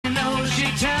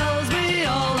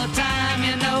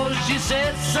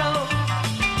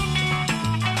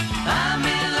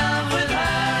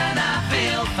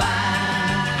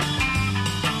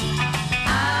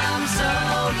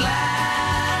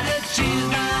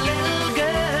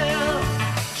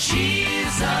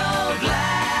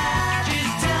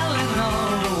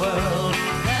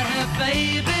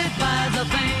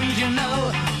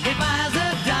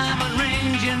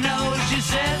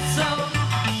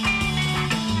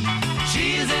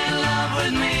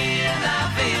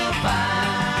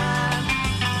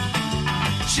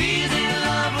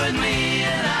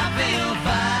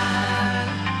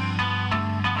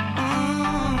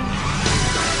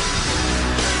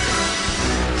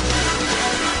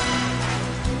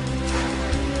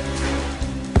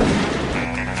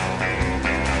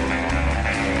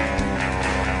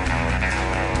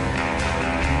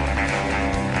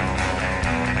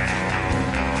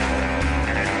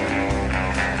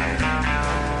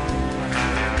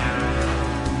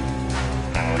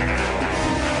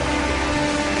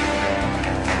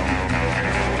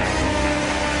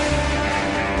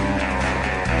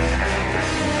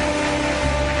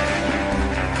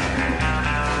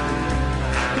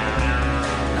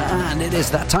And it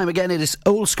is that time again. It is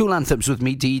Old Skool Anthems with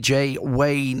me, DJ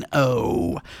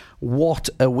Wayno. What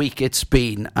a week it's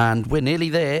been, and we're nearly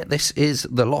there. This is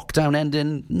the lockdown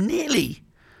ending, nearly.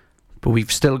 But we've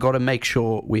still got to make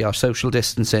sure we are social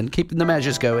distancing, keeping the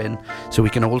measures going, so we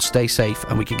can all stay safe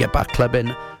and we can get back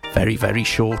clubbing very, very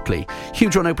shortly.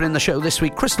 Huge one opening the show this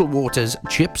week, Crystal Waters,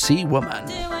 Gypsy Woman.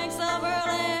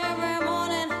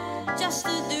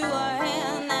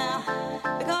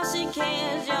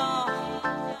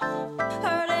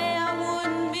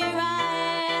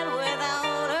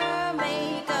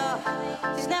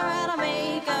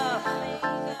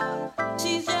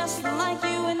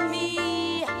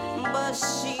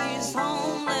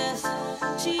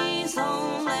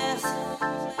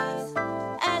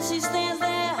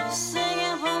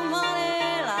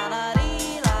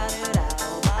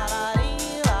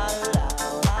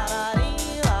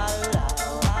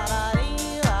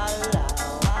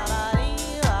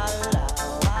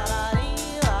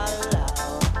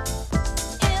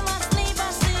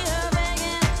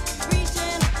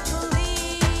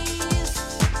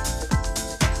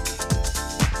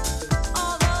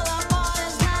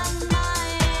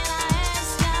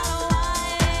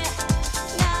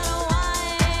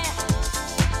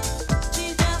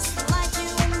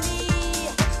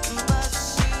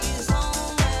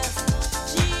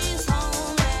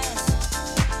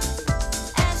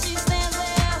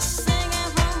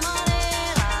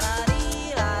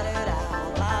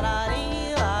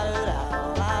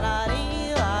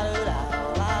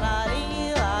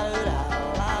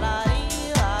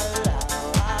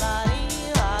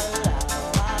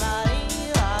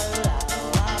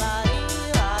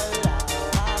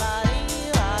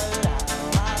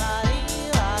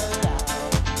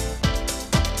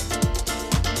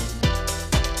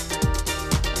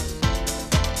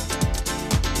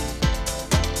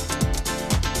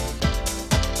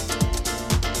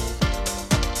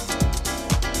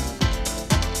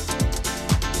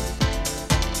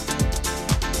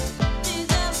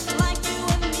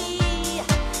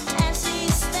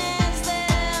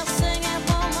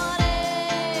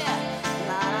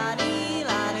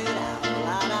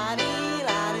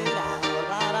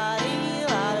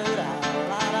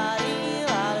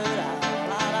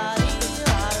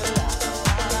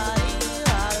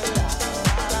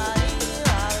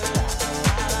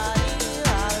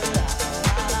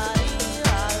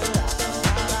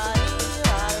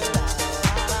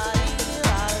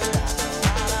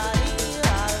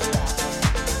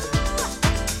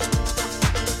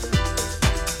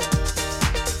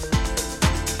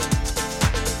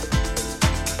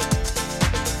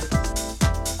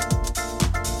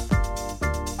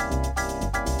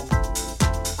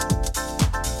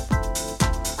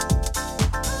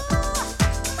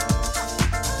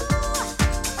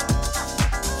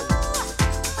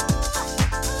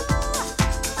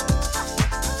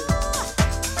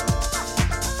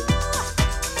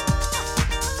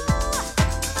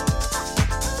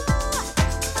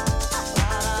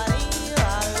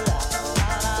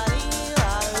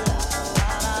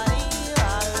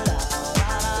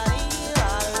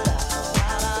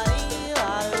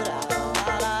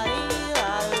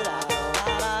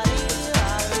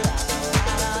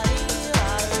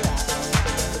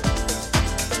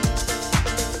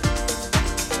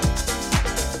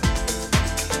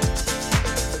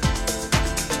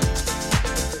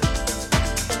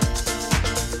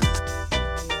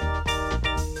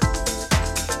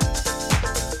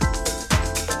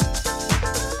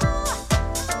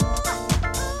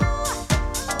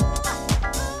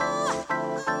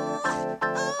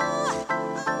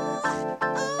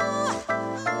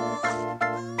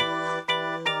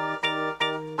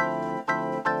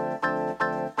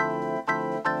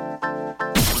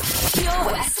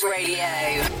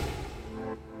 Radio.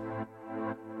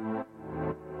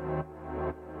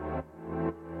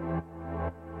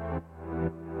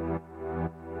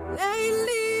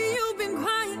 Lately you've been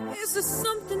quiet. Is there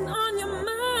something on your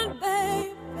mind,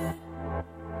 baby?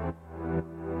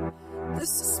 The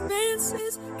suspense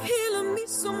is killing me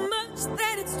so much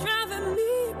that it's driving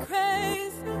me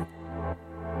crazy.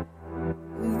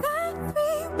 The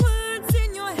three words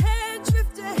in your head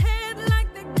drift ahead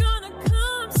like they're gonna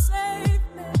come save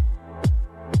me.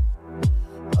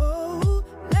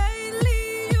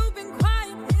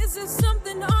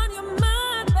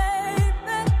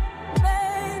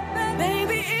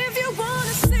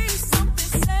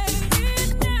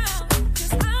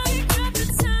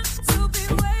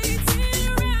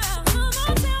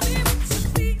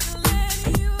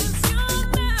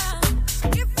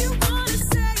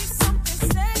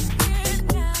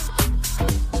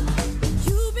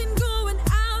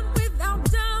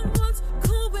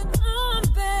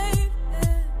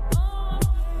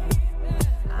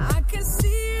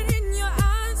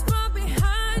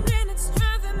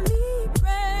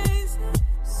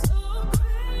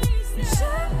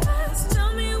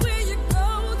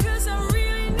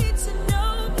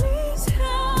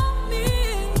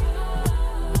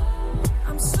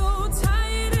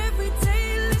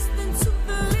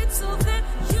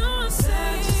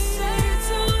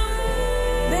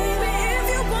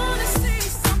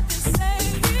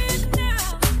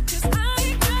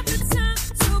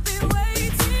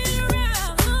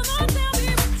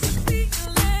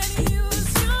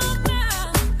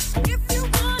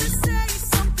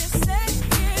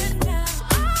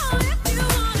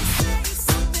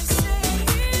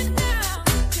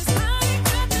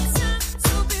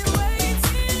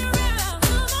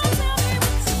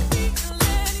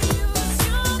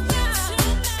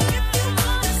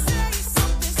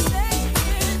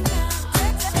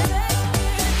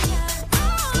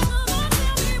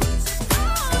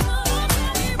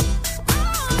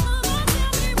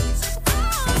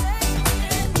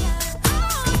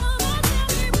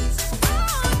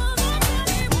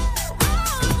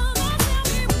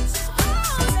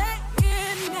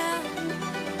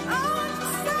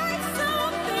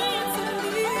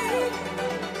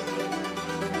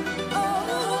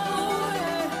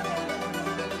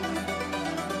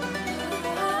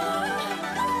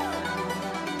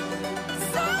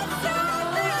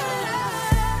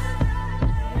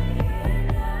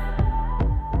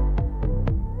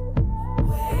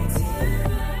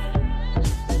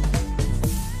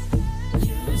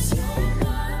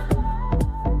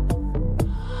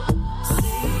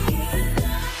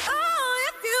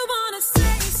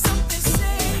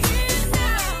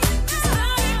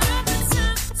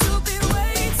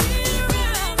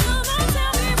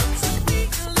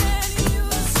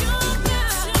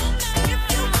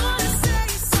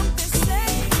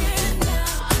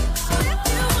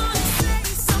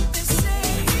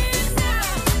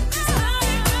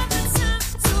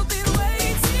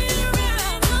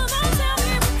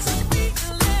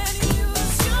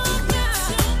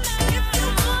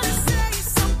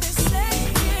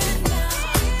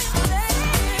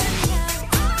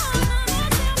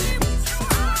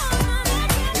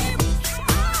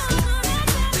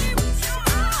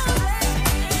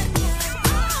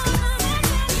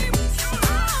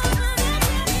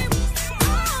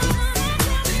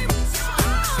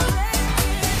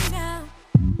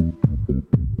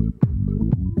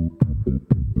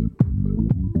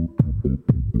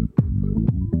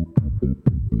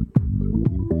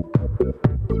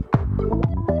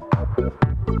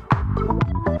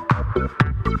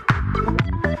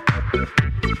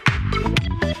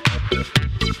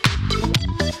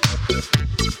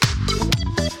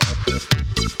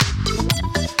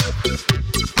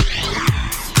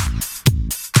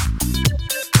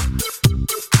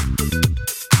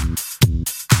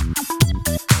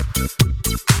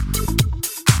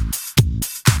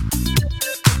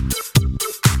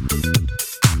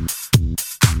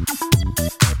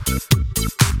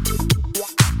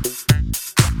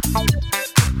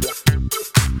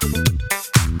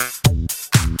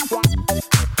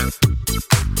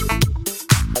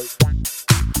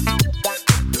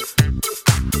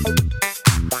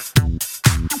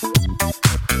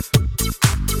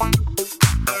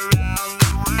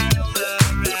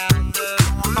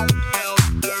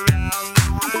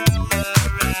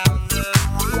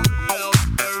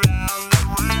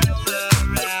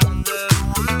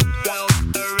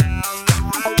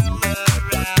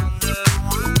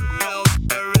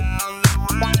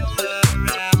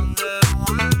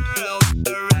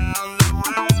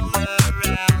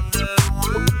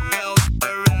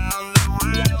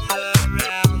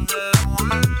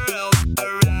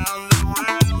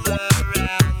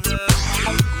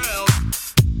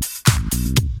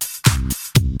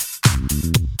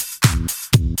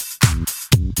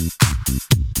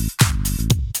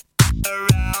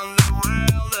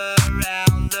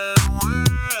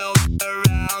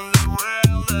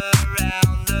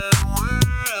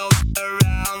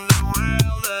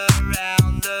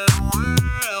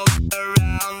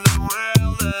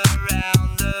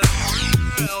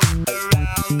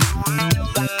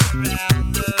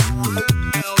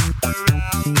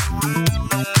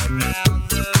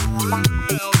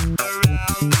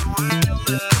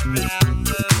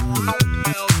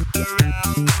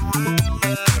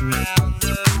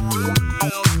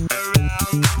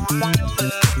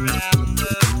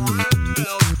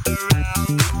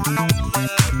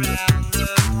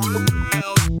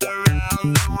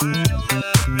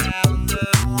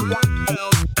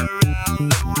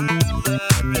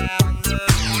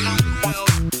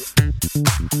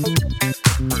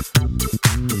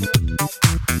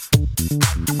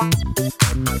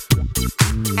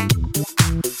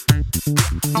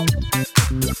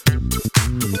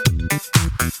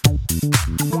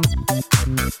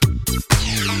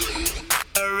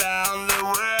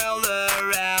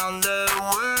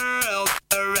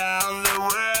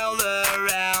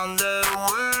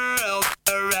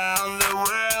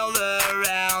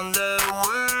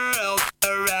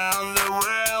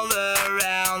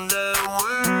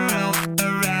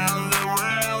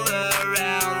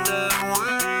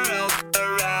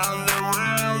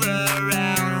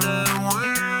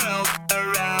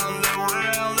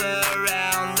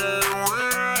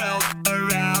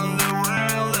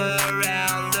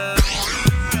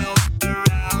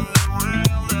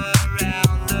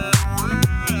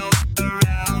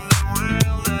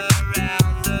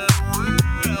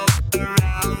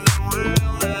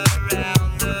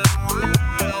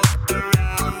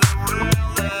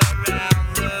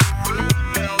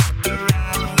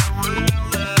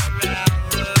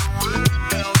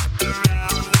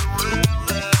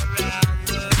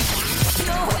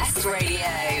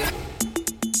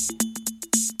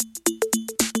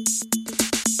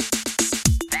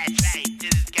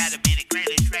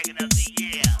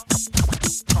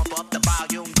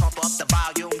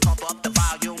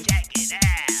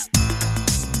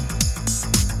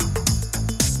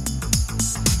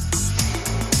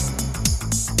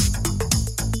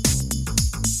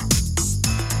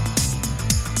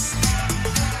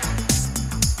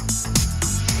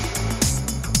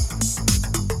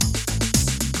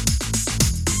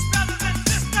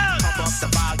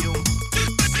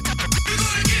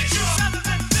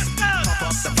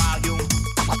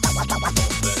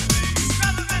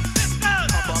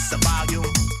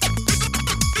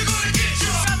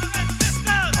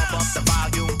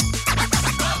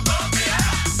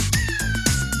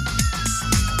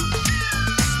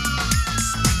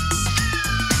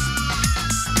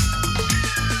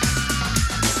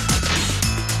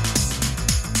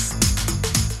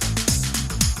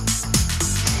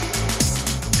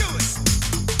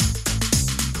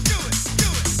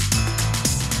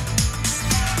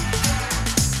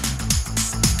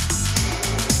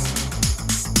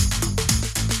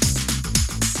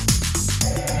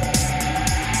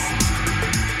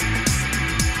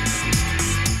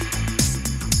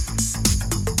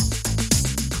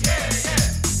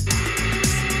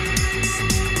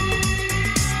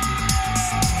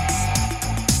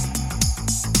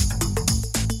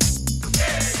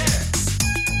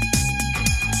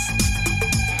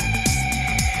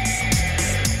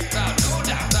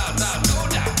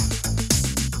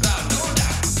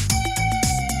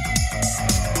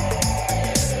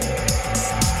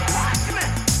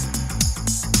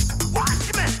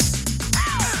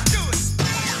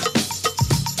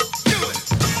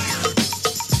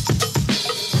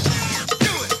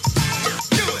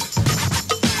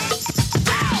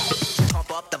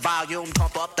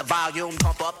 volume,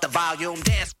 pump up the volume,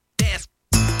 dance, dance.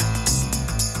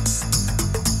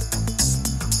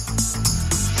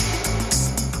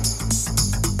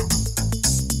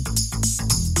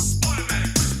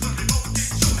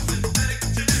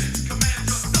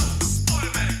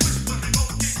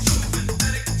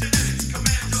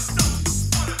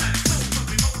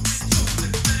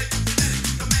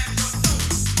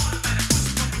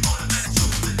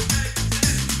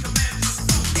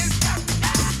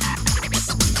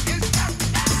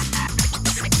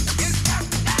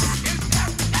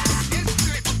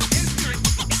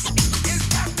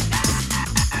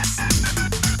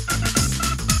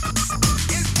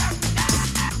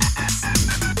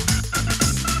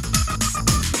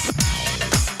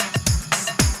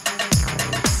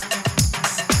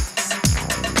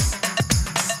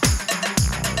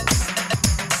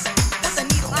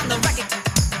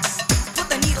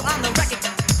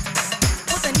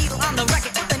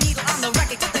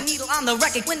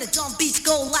 When the drum beats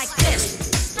go like this.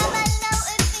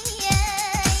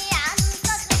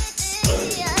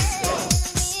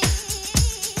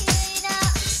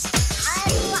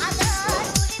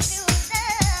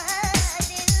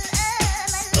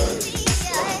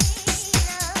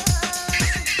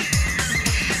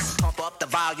 Pump up the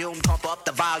volume, pump up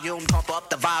the volume, pump up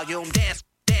the volume, dance,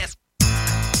 dance.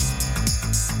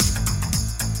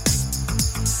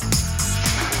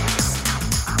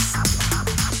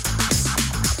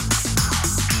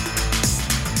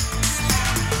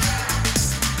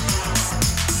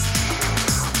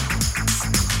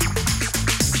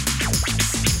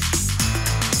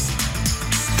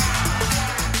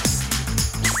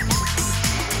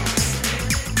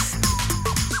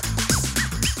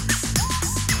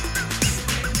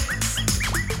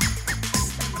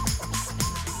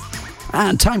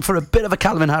 And time for a bit of a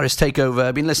Calvin Harris takeover.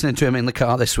 I've been listening to him in the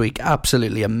car this week.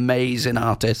 Absolutely amazing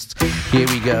artist. Here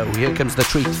we go. Here comes the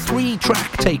treat.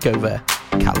 3-track takeover.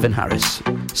 Calvin Harris.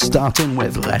 Starting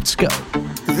with Let's Go.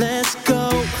 Let's go.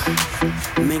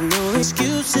 Make no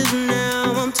excuses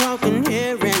now. I'm talking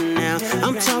here and now.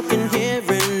 I'm talking here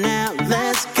and now.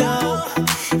 Let's go.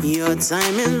 Your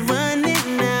time is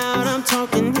running out. I'm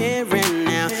talking here and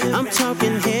now. I'm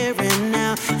talking here and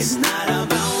now. It's not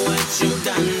about what you've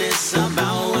done, it's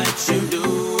about what you do.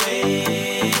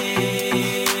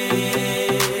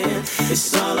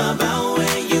 It's all about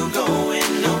where you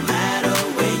going, no matter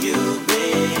where you've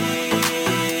been.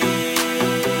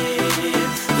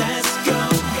 Let's go.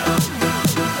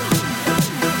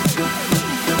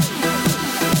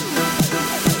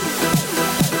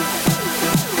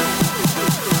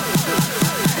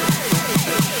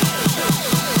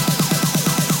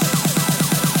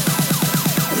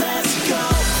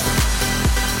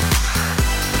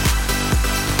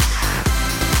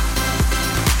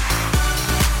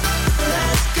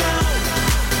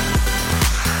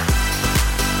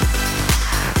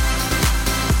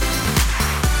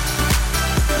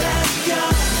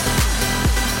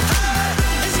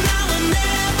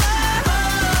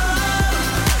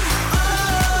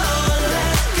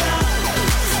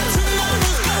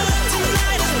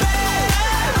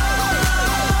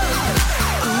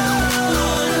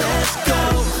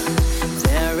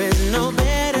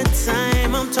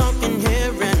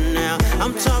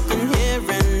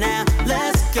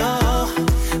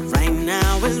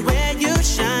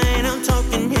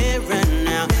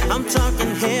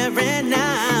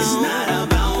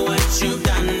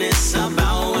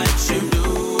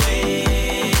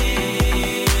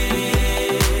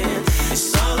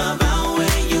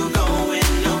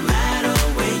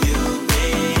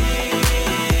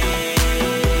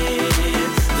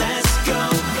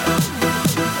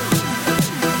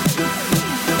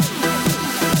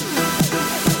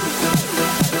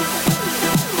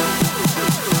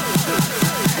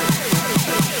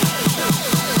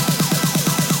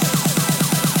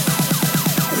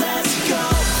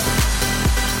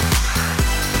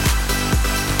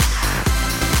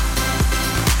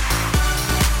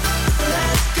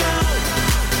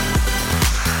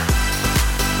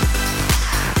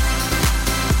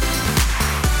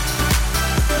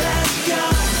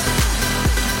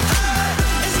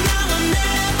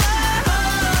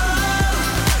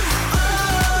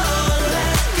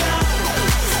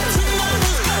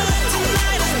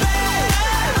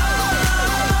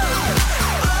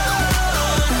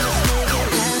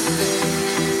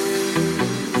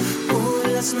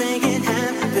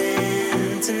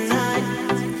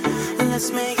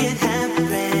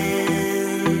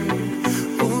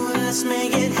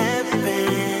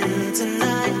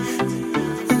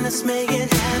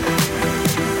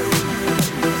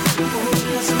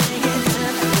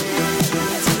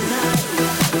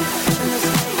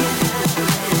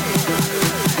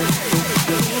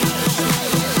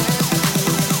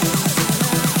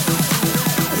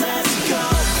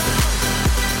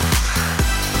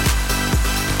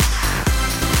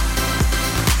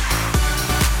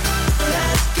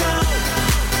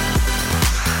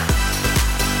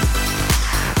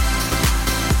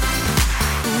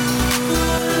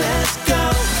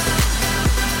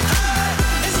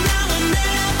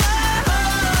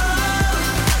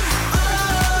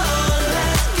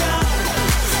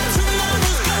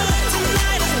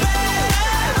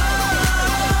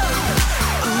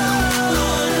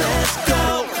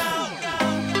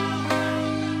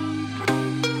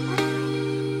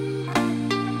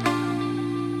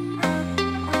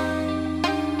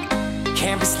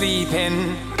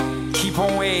 sleeping, keep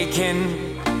on waking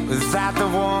without the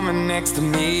woman next to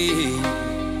me.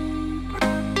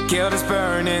 Guilt is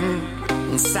burning,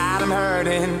 inside I'm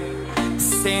hurting.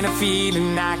 This ain't a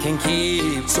feeling I can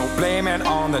keep, so blame it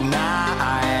on the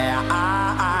night.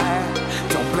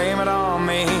 Don't blame it on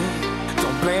me,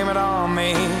 don't blame it on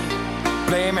me.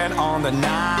 Blame it on the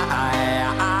night.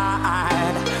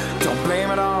 Don't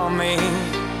blame it on me,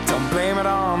 don't blame it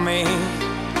on me.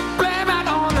 Blame it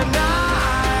on the night.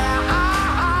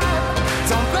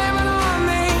 Don't blame it on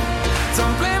me,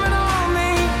 don't blame it on me.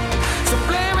 So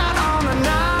blame it on the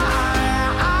night.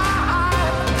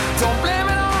 Don't blame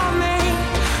it on me,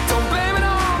 don't blame it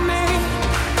on me.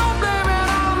 Don't blame it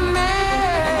on me.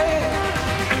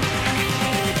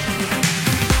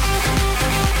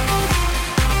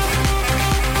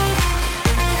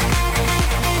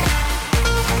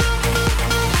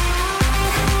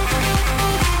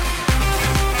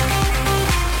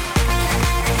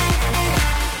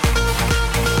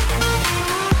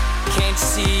 Can't you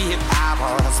see it? I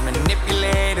was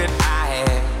manipulated. I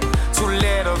had too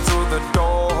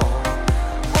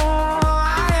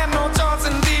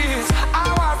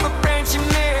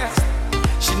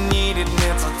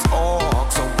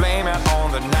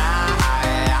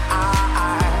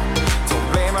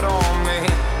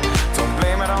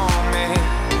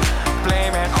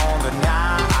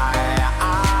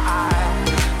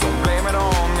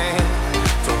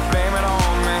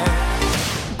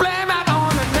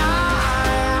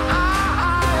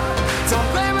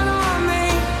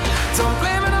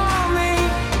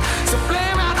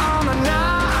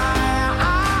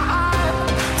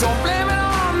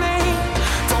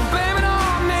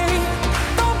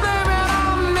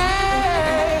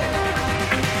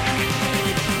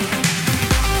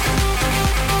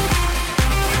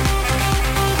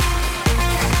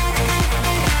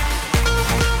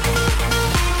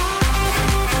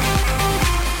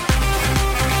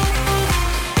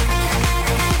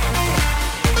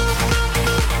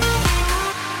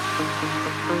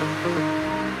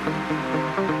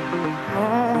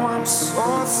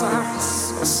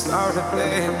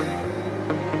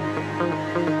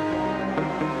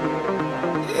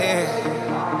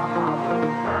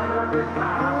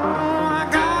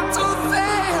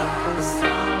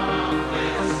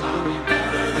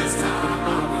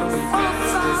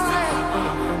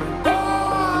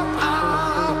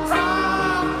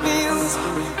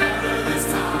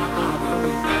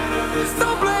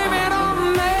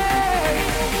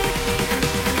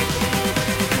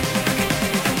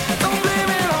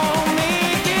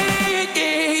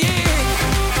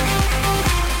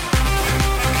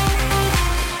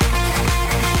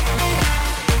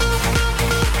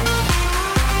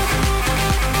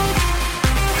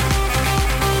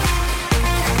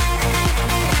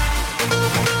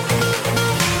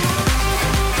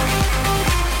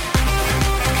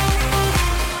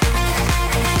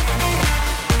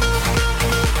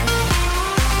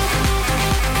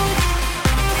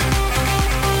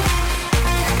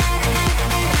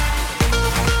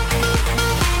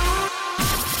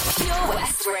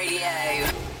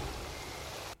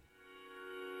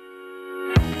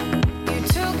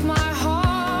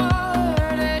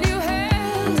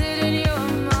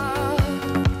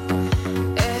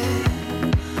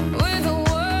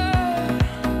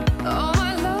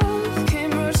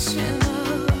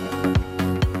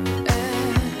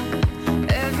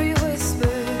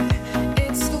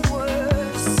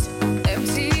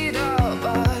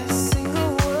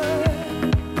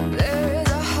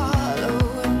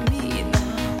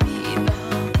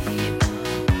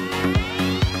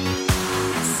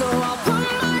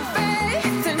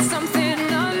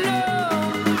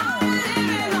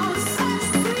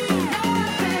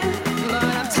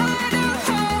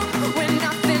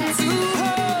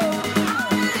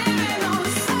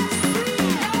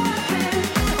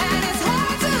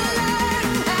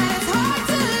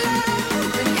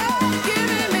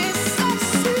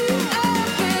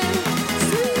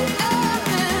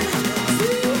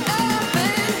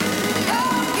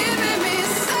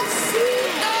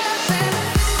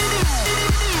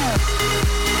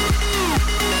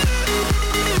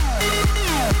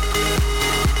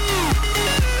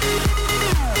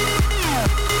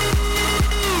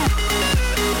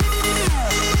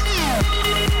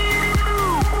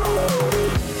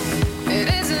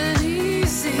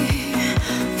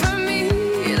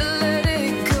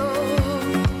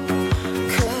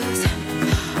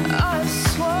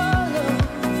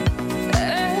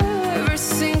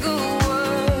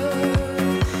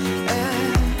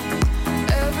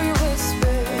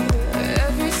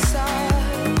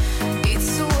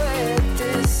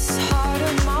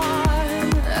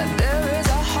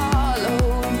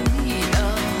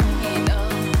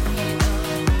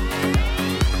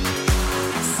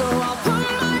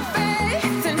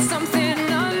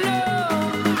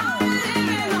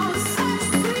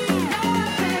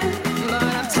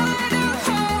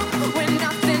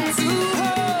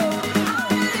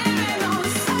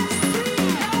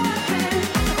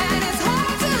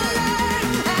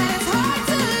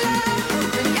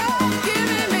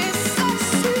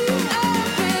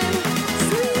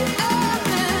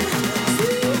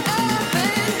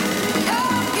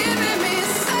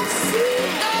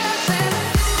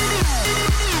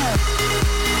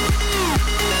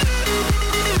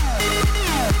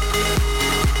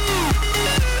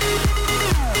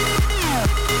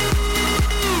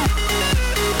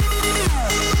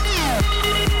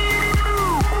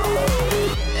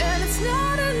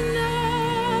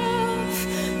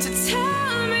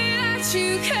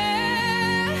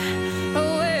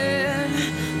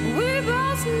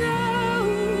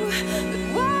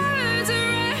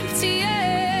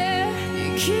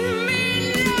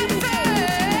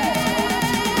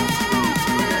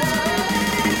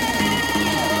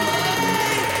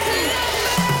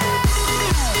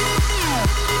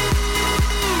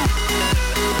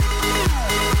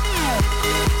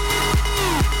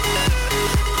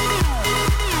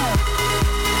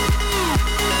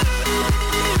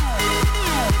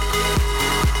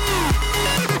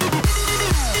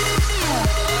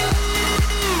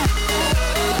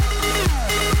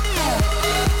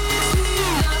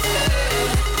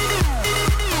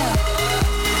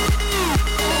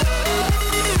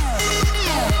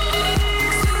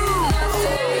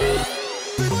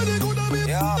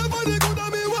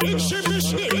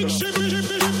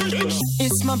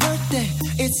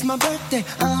It's my birthday,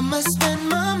 I'ma spend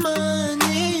my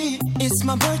money. It's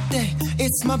my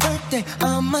birthday,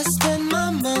 I'ma spend my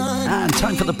money. And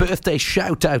time for the birthday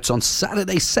shout-outs on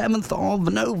Saturday, 7th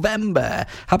of November.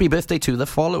 Happy birthday to the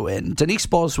following: Denise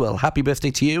Boswell, happy birthday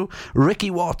to you.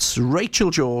 Ricky Watts, Rachel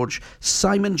George,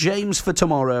 Simon James for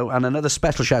tomorrow, and another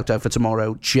special shout-out for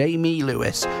tomorrow, Jamie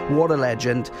Lewis. What a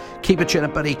legend. Keep it chin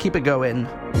up, buddy, keep it going.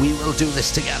 We will do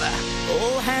this together.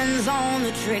 All hands on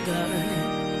the trigger,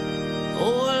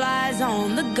 all eyes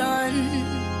on the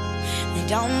gun. They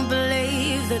don't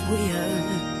believe that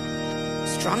we're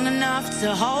strong enough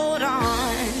to hold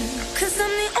on. 'Cause I'm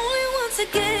the only one to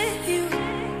get you,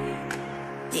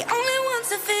 the only one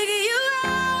to figure you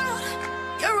out.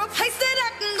 You're a place that I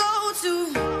can go to,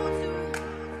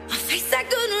 a face I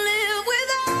couldn't live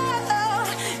without.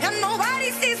 And nobody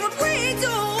sees what we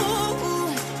do.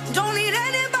 Don't need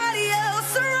anybody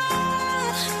else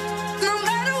around. No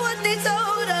matter what they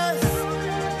told us,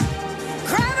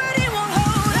 gravity won't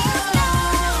hold us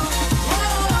down.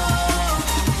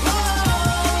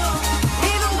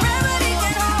 Even gravity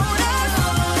can hold us.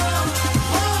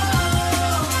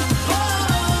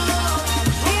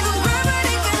 Even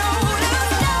gravity can hold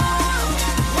us down.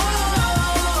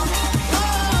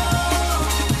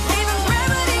 Even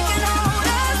gravity can hold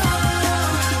us.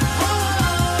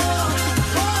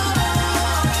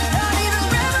 Not even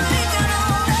gravity can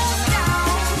hold us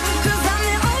down. 'Cause I'm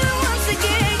the only one to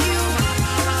get you,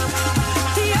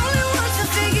 the only one to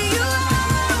figure you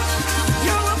out.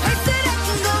 You're a place that I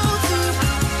can go to,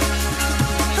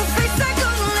 a place I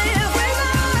couldn't live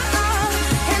without.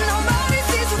 And nobody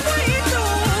sees what we do.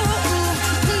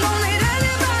 Don't need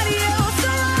anybody else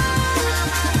around.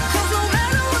 'Cause no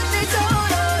matter what they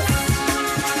told us,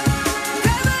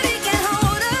 gravity can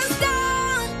hold us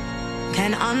down.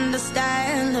 Can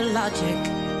understand the logic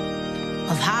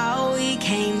of how we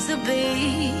came to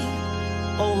be,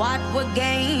 or what we're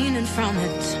gaining from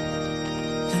it,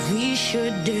 that we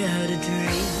should dare to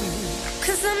dream.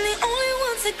 'Cause I'm the only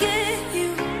one to get you,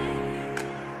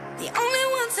 the only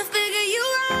one to figure you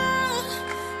out.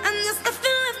 And there's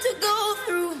nothing left to go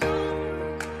through.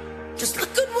 Just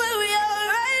look at where we are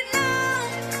right now.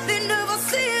 They never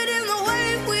see it in the way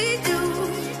we do,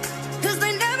 'cause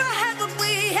they never had what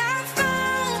we have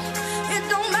found. It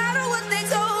don't matter what they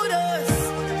told us,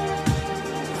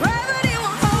 gravity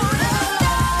won't hold us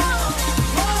down.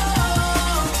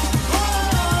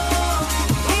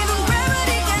 Even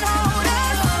gravity can hold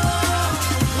us.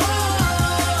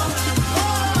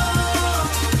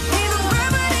 Even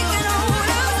gravity can hold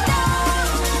us down.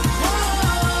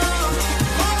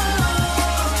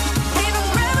 Even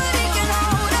gravity can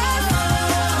hold us.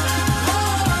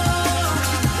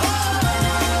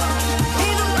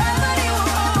 Even gravity will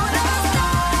hold us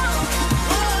down.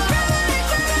 Gravity,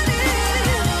 gravity,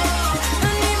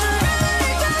 and even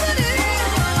gravity, gravity,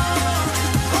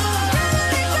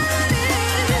 gravity, gravity.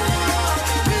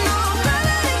 No,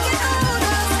 gravity can hold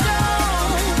us down.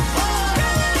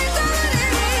 Gravity, gravity,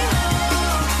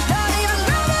 not even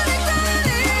gravity,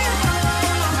 gravity.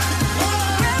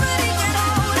 Gravity can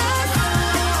hold us.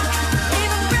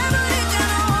 Even gravity can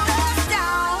hold us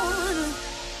down.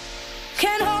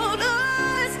 Can hold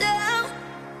us down.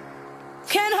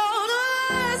 Can hold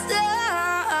us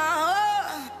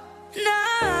down.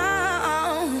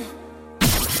 Now.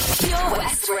 Pure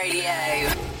West Radio.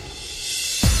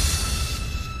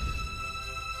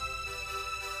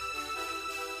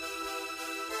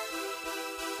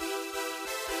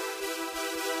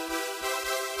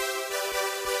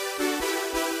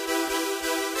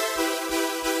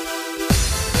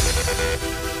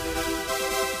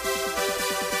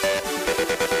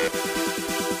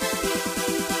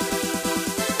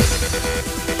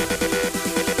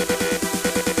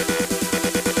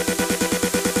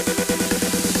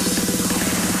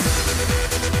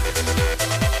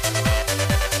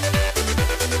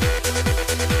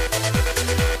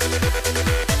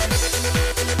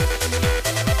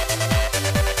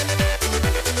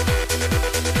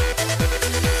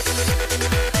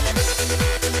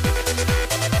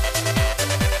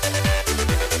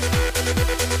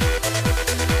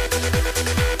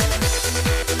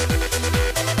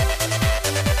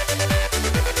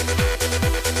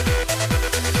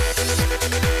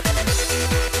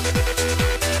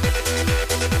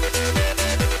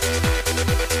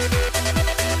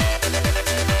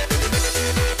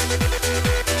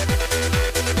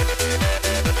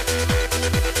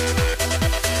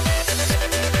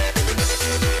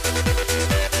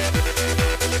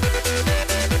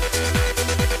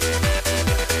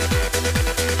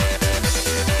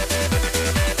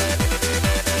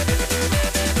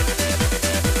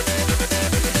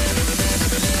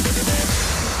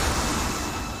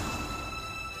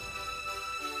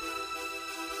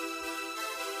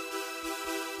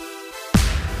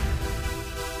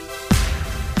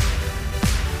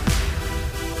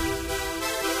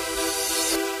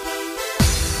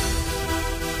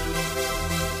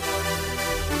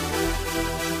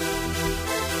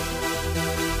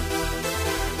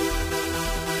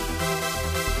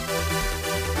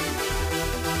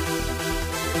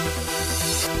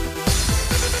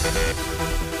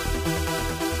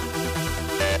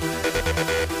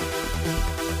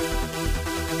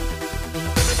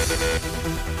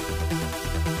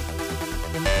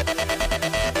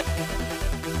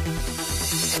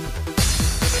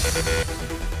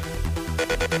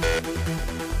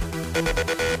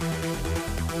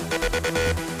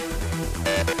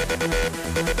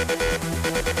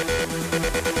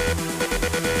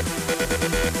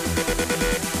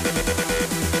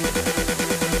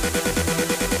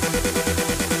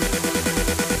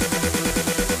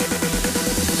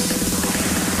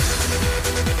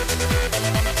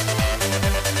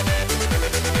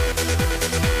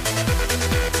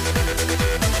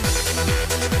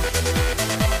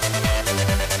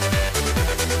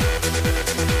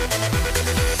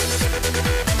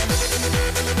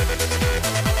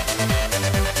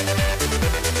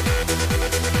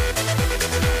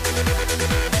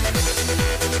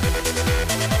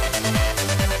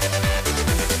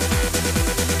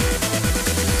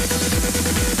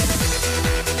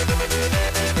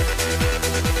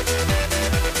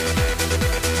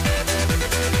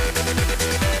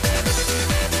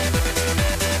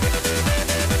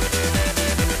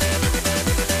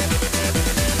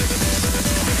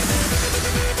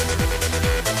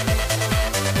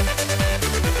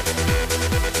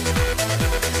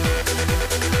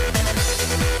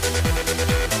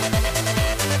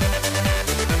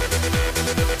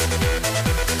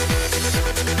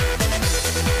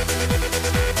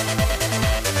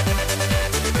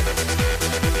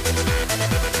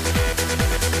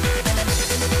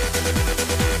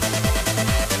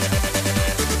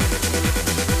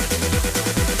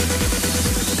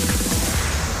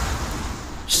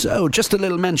 So, just a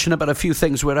little mention about a few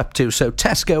things we're up to. So,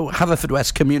 Tesco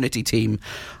Haverfordwest Community Team,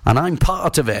 and I'm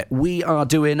part of it. We are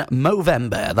doing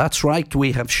Movember. That's right,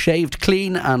 we have shaved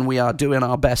clean, and we are doing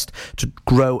our best to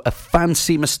grow a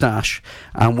fancy moustache.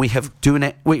 And we have doing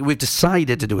it. We've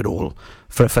decided to do it all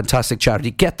for a fantastic charity.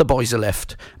 Get the Boys a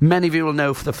Lift. Many of you will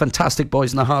know for the fantastic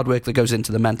boys and the hard work that goes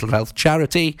into the mental health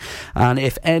charity. And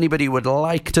if anybody would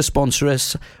like to sponsor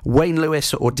us, Wayne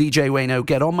Lewis or DJ Wayno,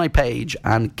 get on my page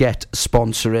and get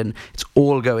sponsoring. It's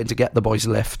all going to Get the Boys a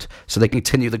Lift so they can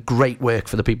continue the great work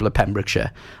for the people of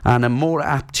Pembrokeshire. And a more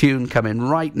apt tune coming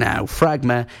right now,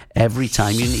 Fragma, Every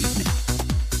Time You Need Me.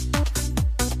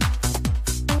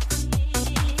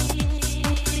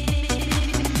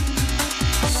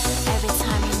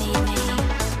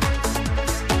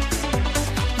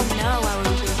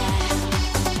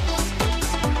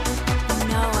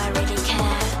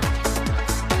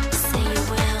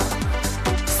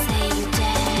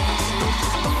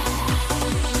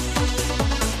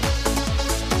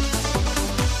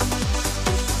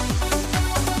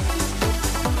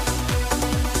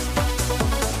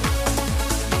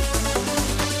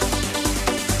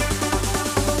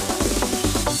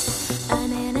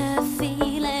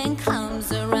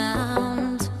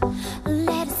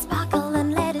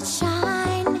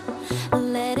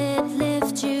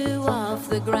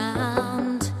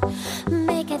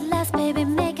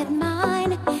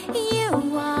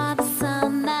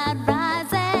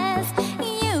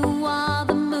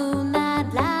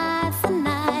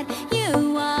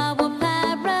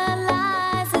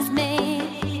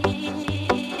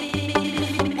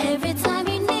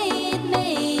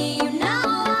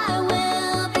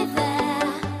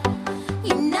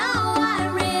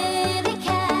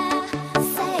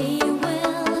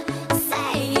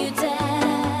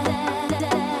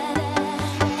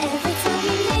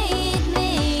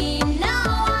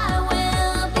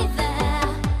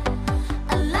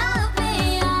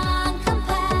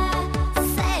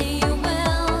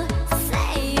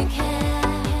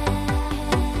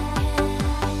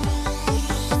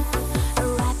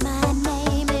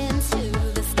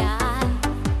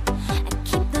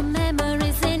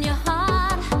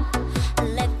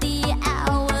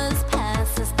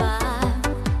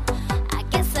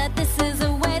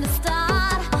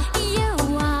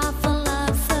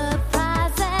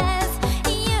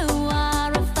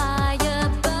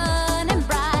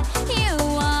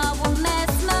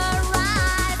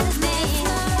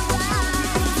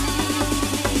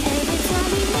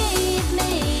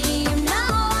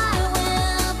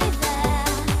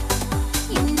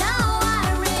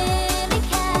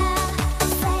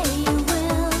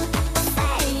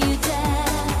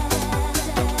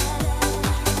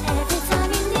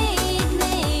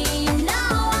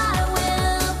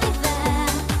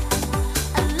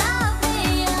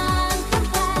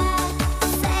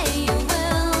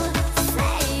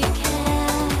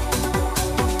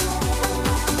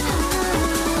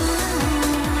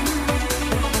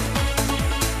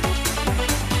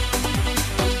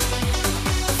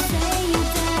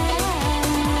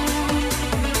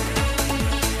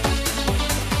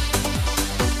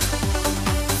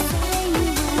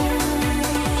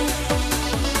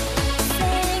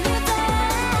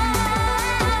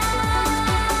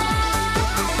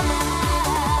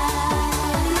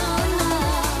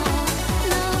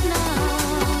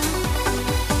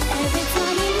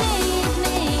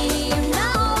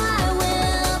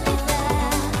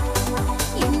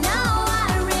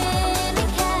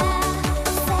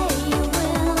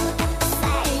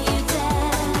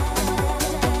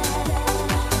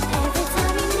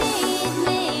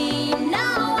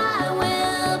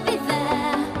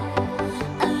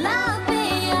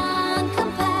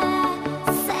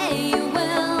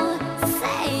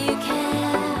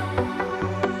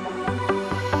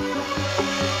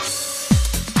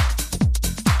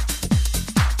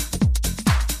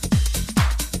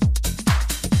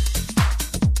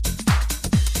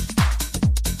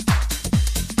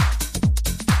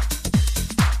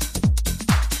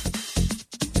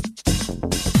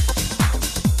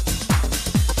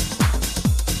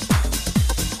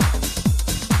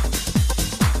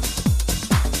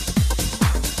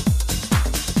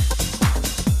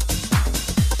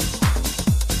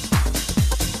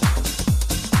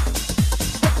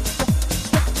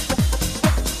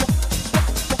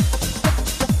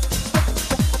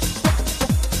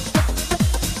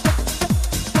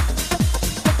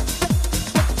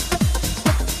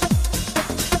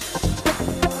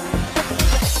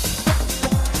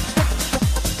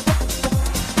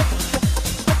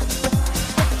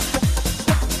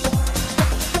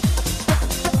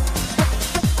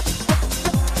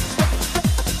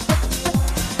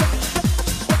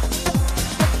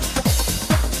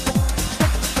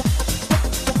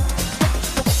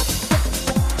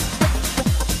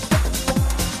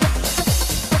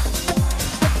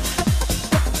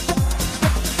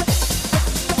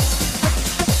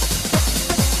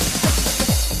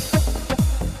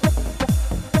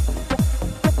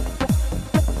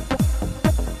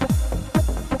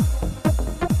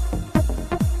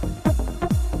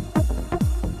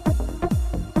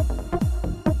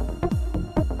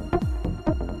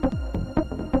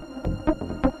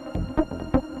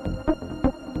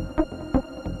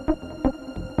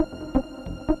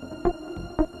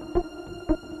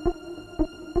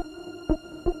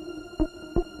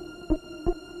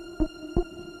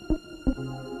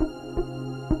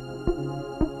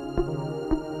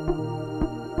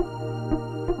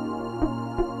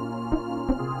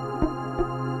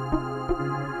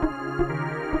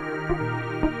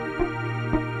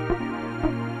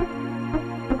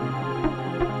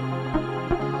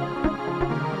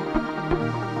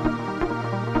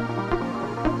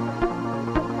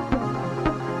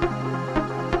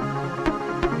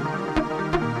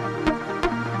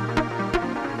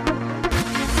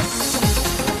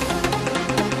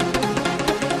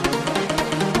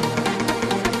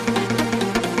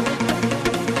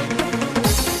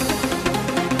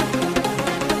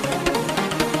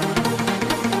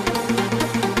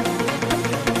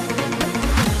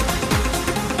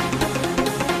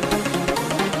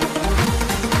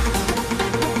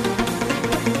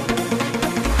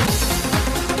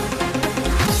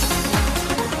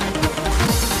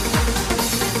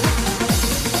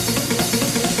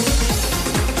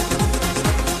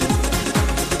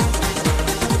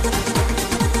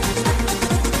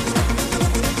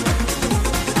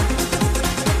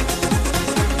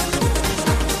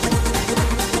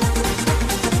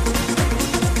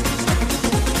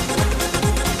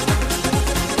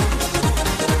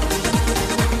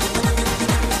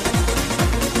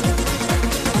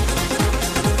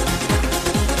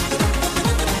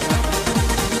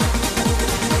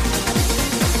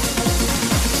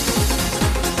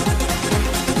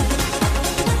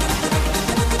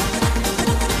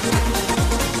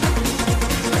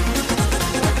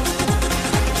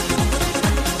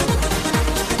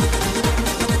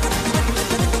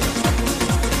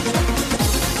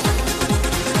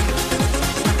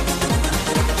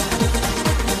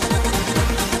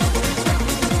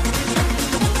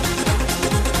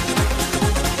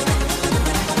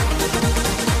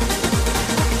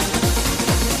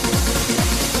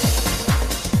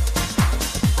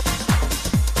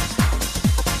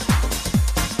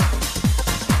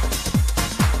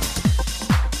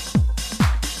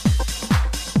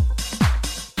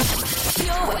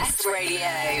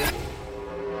 Radio.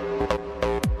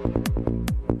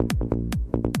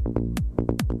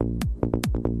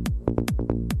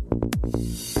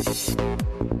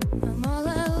 I'm all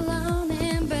alone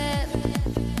in bed,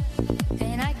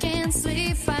 and I can't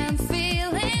sleep. I'm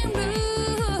feeling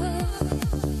blue.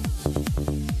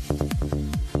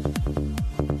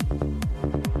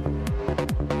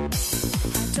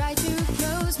 I try to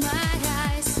close my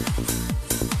eyes,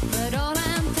 but all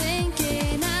I'm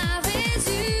thinking of is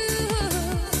you.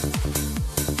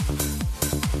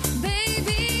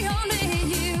 Baby, only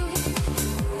you.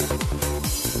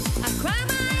 I cry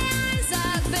my eyes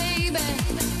out, baby,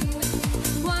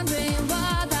 wondering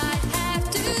what I'd have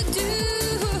to do.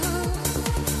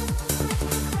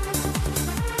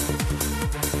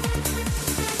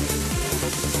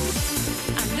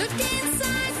 I look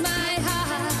inside my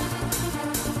heart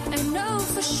and know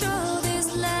for sure this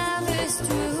love is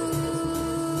true.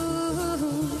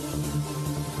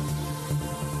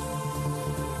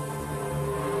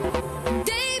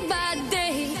 Day by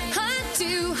day, heart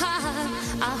to heart,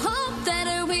 I hope that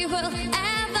we will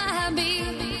ever be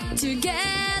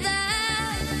together.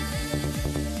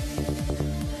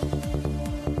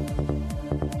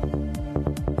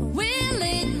 Will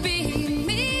it be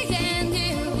me and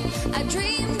you? I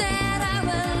dream that our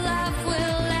love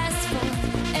will last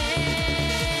forever.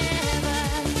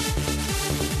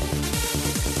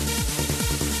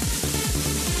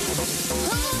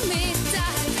 Hold me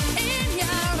tight in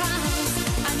your arms.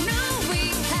 I know we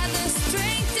have the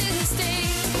strength to stay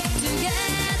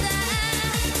together.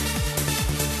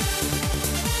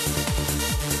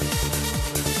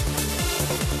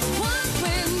 Walk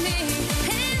with me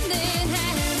hand in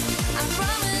hand. I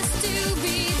promise to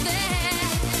be there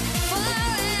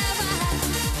forever,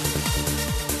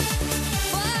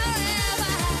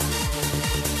 forever.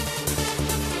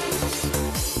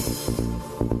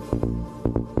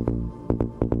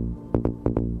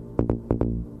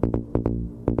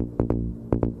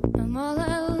 I'm all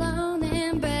alone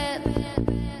in bed,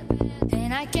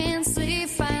 and I can't sleep.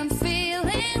 I'm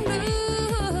feeling blue.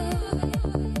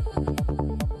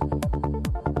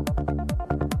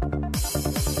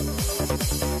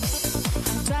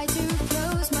 I try to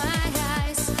close my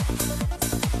eyes,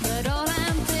 but all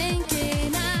I'm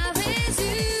thinking of is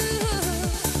you.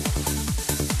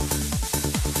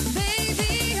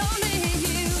 Baby, only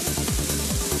you.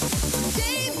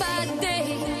 Day by day,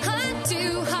 heart to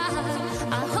heart,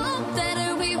 I hope that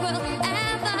we will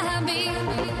ever be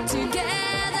together.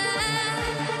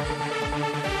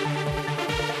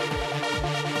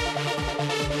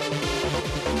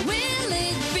 Will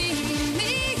it be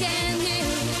me and you?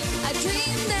 I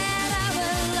dream that our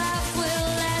love will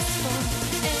last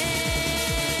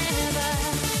forever.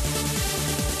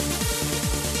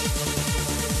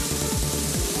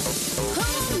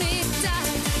 Hold me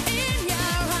tight in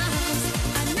your arms.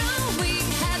 I know we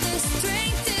have the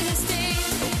strength to stay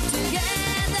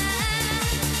together.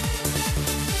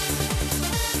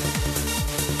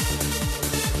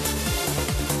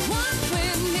 Walk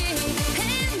with me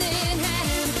hand in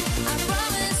hand. I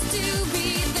promise to be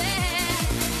there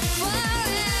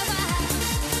forever,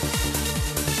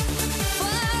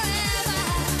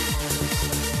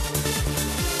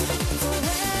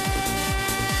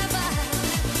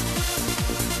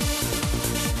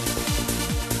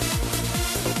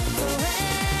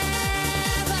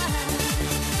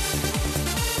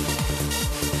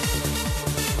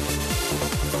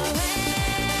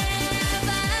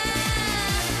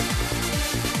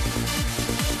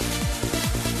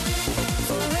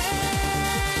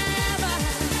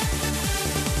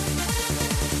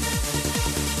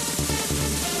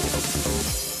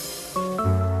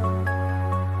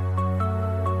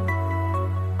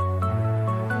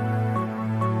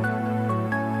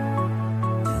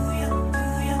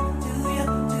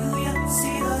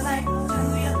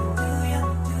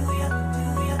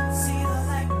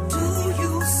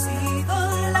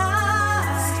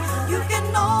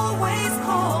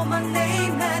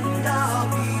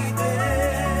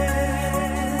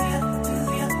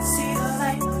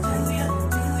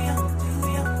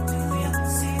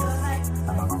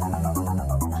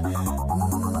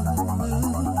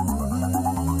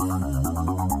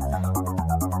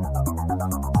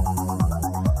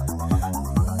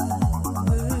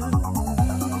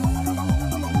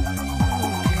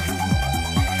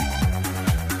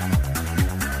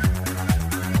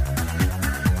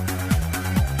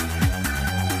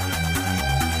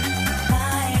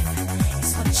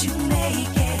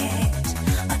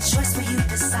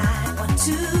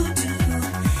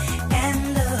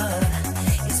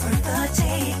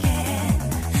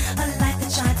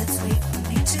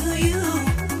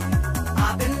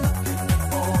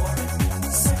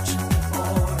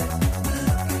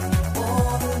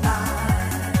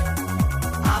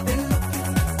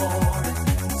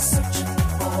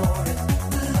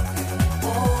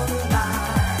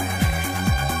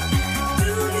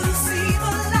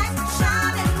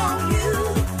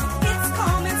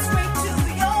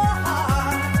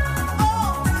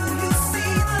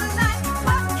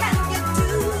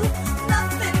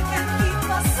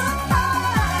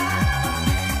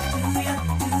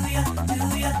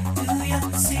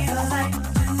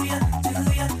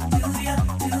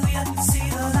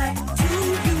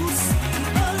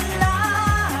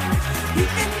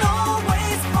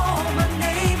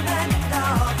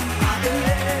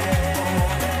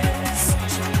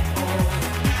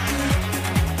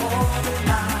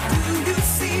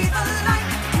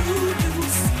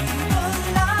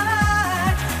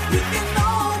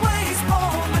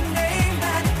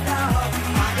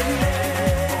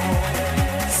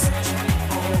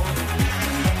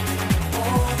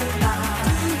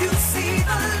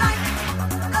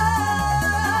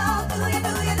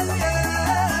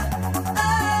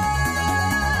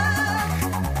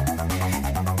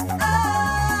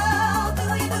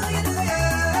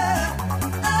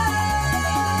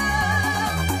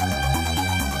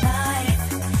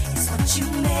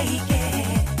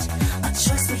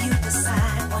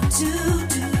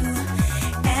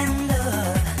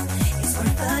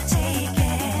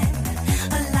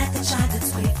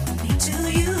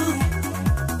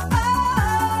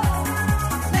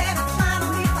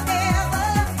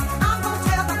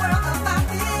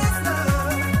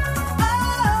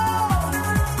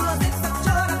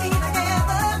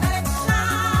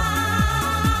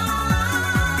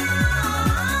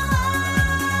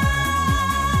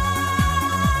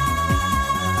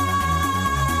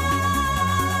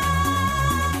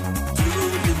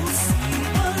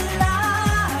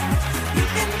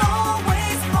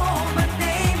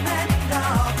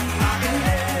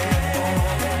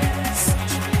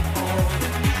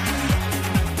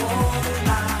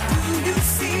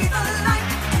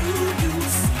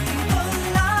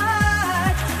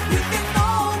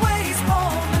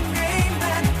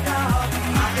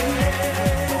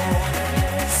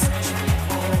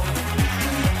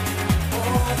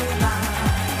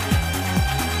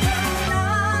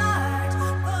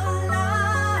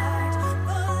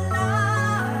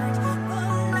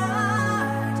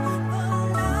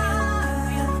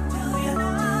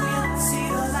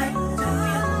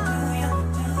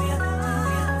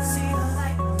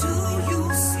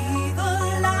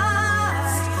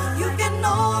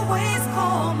 always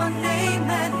call my name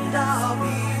and I'll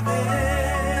be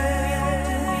there.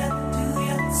 Do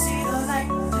ya see the light?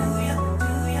 Do ya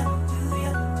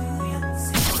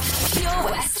see? Pure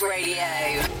West Radio.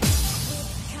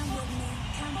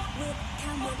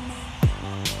 Come with me.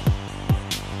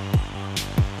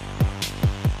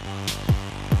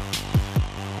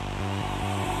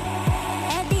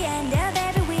 At the end of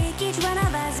every week, each one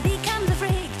of us becomes a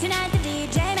freak. Tonight the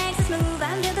DJ makes us move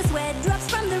until the sweat drops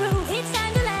from the roof. It's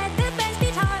time to let the bass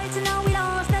beat hard to know we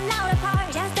lost the louder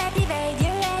part. Just activate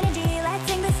your energy, let's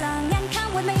sing the song and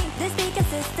come with me. The speaker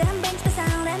system brings the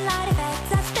sound and light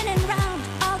effects are spinning round.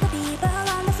 All the people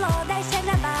on the floor, they shake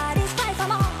their bodies, fight for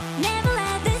more. Never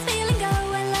let this feeling go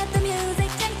and let the music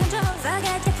take control.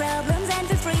 Forget your problems and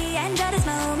feel free, enjoy this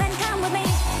moment, come with me.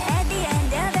 At the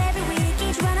end of every week,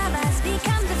 each one of us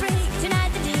becomes a freak.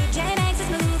 Tonight the DJ makes us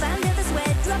move until the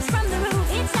sweat drops from the roof.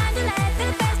 It's time to let the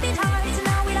bass beat hard to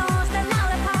know we lost the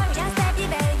louder part. Just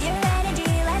activate your energy,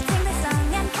 let's sing the song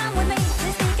and come with me.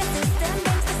 The speaker system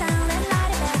brings the sound and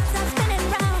light effects are spinning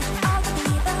round. All the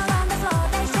people on the floor,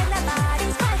 they shake their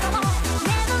bodies, fight for more.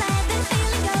 Never let this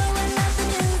feeling go and let the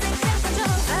music take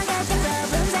control. Forget your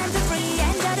problems and feel free,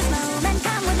 enjoy this moment,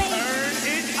 come with me.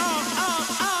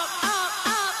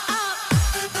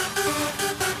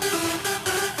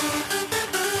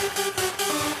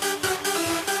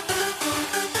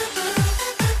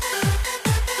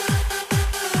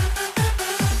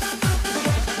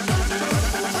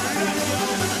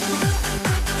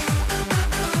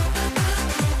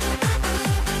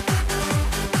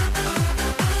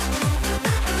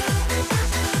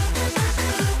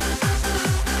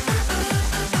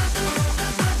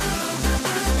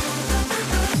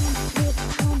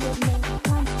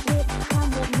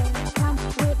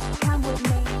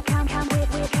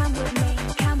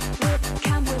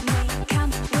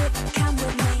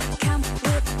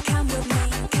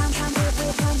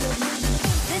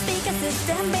 The speaker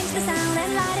system brings the sound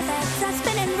and light effects are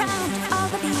spinning round. All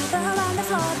the people on the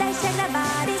floor, they shake their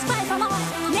bodies, fight for more.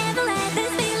 Never let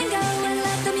this feeling go and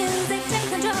let the music take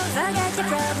control. Forget your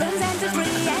problems and feel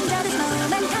free, enjoy this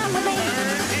moment, come with me.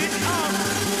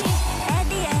 At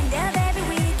the end of every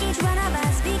week, each one of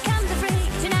us becomes a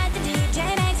freak. Tonight the DJ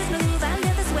makes us move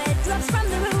until the sweat drops from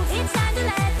the roof. It's time to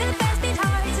let the bass beat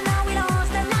hard to know we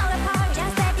lost the louder part.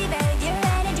 Just activate your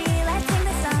energy, let's sing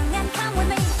the song and come with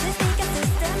me. The speaker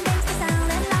system brings the sound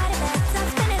and light effects are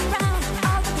spinning round.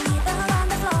 All the people on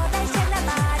the floor, they shake their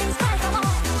bodies, fight for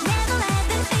more. Never let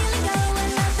this feeling go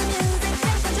and let the music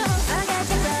take control. Forget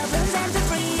your problems and feel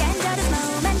free, enjoy this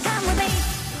moment, come with me.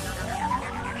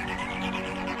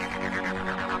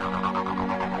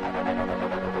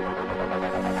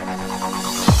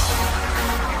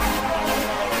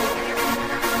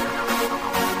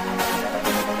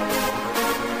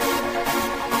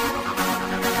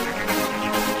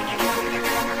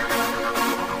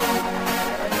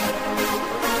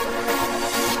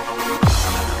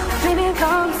 Dreaming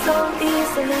comes so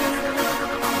easily,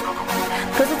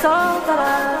 'cause it's all that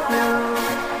I know.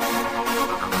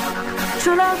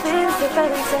 True love is a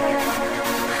fairy tale.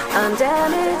 I'm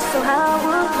damaged, so how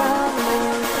would I know?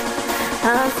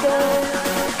 I'm scared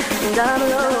and I'm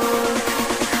alone.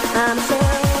 I'm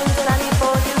ashamed and I need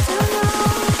for you to know.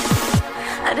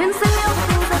 I didn't say all the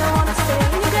things that I want to say.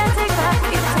 You can't take back,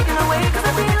 it's taken away, 'cause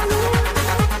I feel you.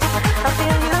 I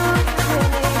feel you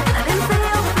clearly. I didn't say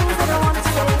all the things that I want to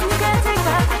say. You can't take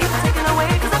back, it's taken away,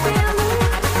 'cause I feel you.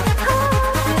 I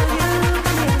feel you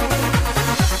clearly.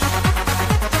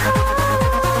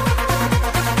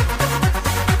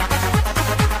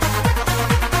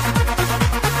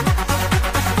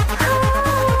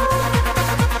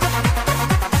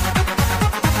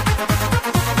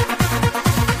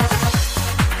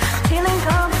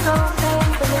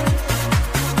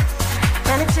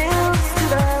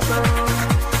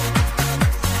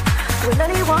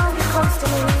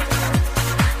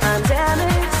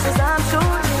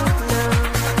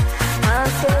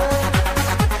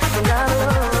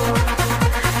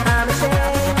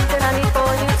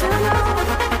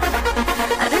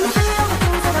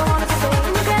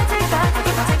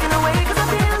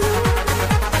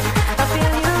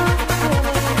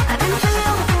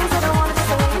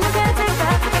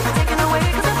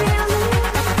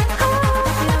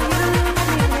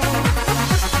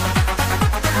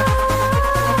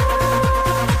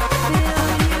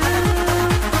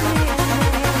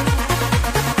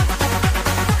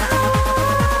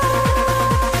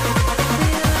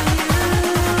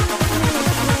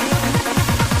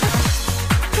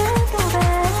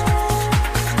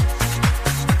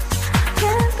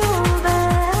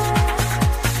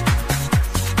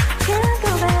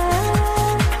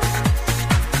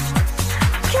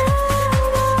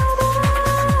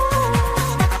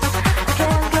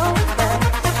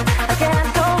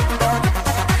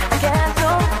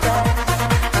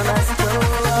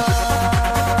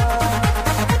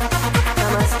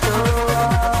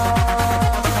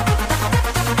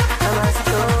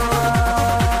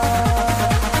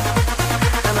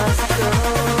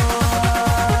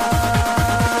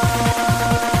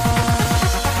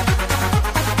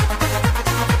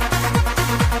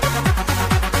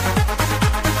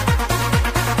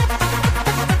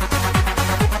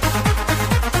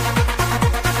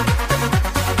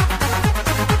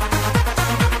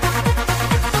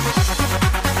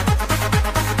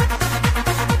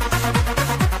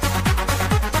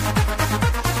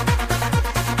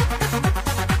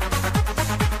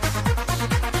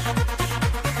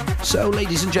 So,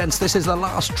 ladies and gents, this is the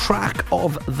last track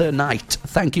of the night.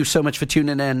 Thank you so much for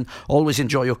tuning in. Always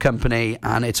enjoy your company,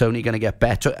 and it's only going to get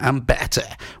better and better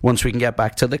once we can get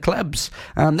back to the clubs.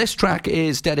 And this track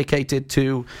is dedicated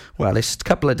to, well, it's a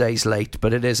couple of days late,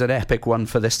 but it is an epic one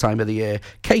for this time of the year.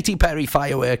 Katy Perry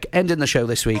Firework, ending the show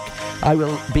this week. I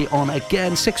will be on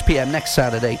again 6 p.m. next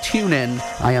Saturday. Tune in.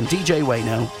 I am DJ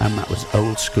Wayno, and that was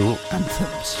Old Skool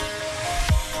Anthems.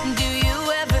 Do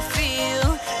you ever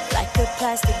feel like a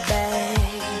plastic bag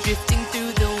drifting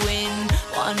through the wind,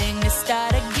 wanting to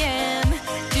start again?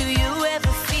 Do you ever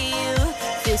feel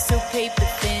so paper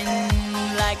thin,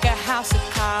 like a house of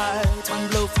cards, one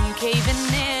blow from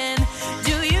caving in?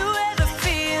 Do you ever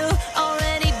feel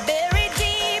already buried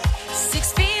deep,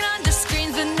 6 feet under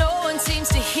screens but no one seems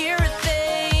to hear a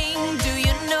thing? Do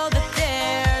you know that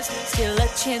there's still a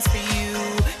chance for you,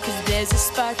 'cause there's a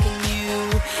spark in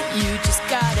you? You just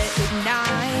gotta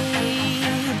ignite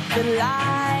the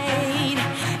light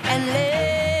and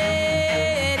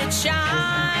let it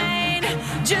shine.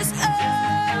 Just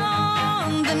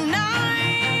on the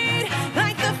night,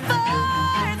 like the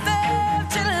 4th of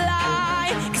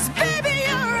July. 'Cause baby,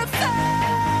 you're a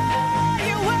firework.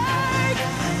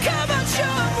 Come on,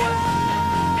 show 'em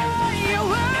what you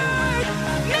work.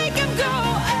 Make 'em go,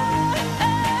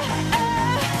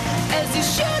 as you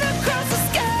shoot across the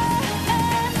sky.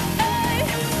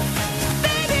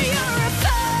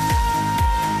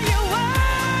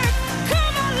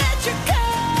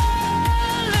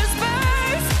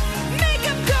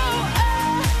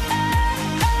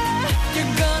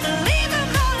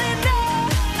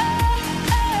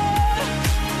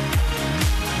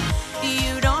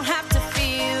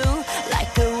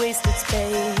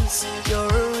 Your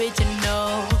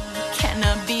original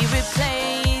cannot be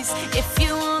replaced. If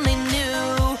you only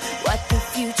knew what the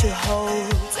future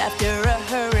holds, after a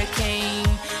hurricane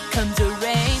comes a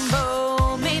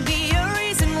rainbow. Maybe a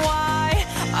reason why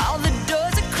all the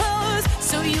doors are closed,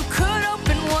 so you could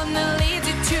open one that leads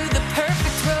you to the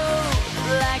perfect road.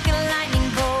 Like a lightning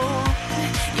bolt,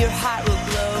 your heart will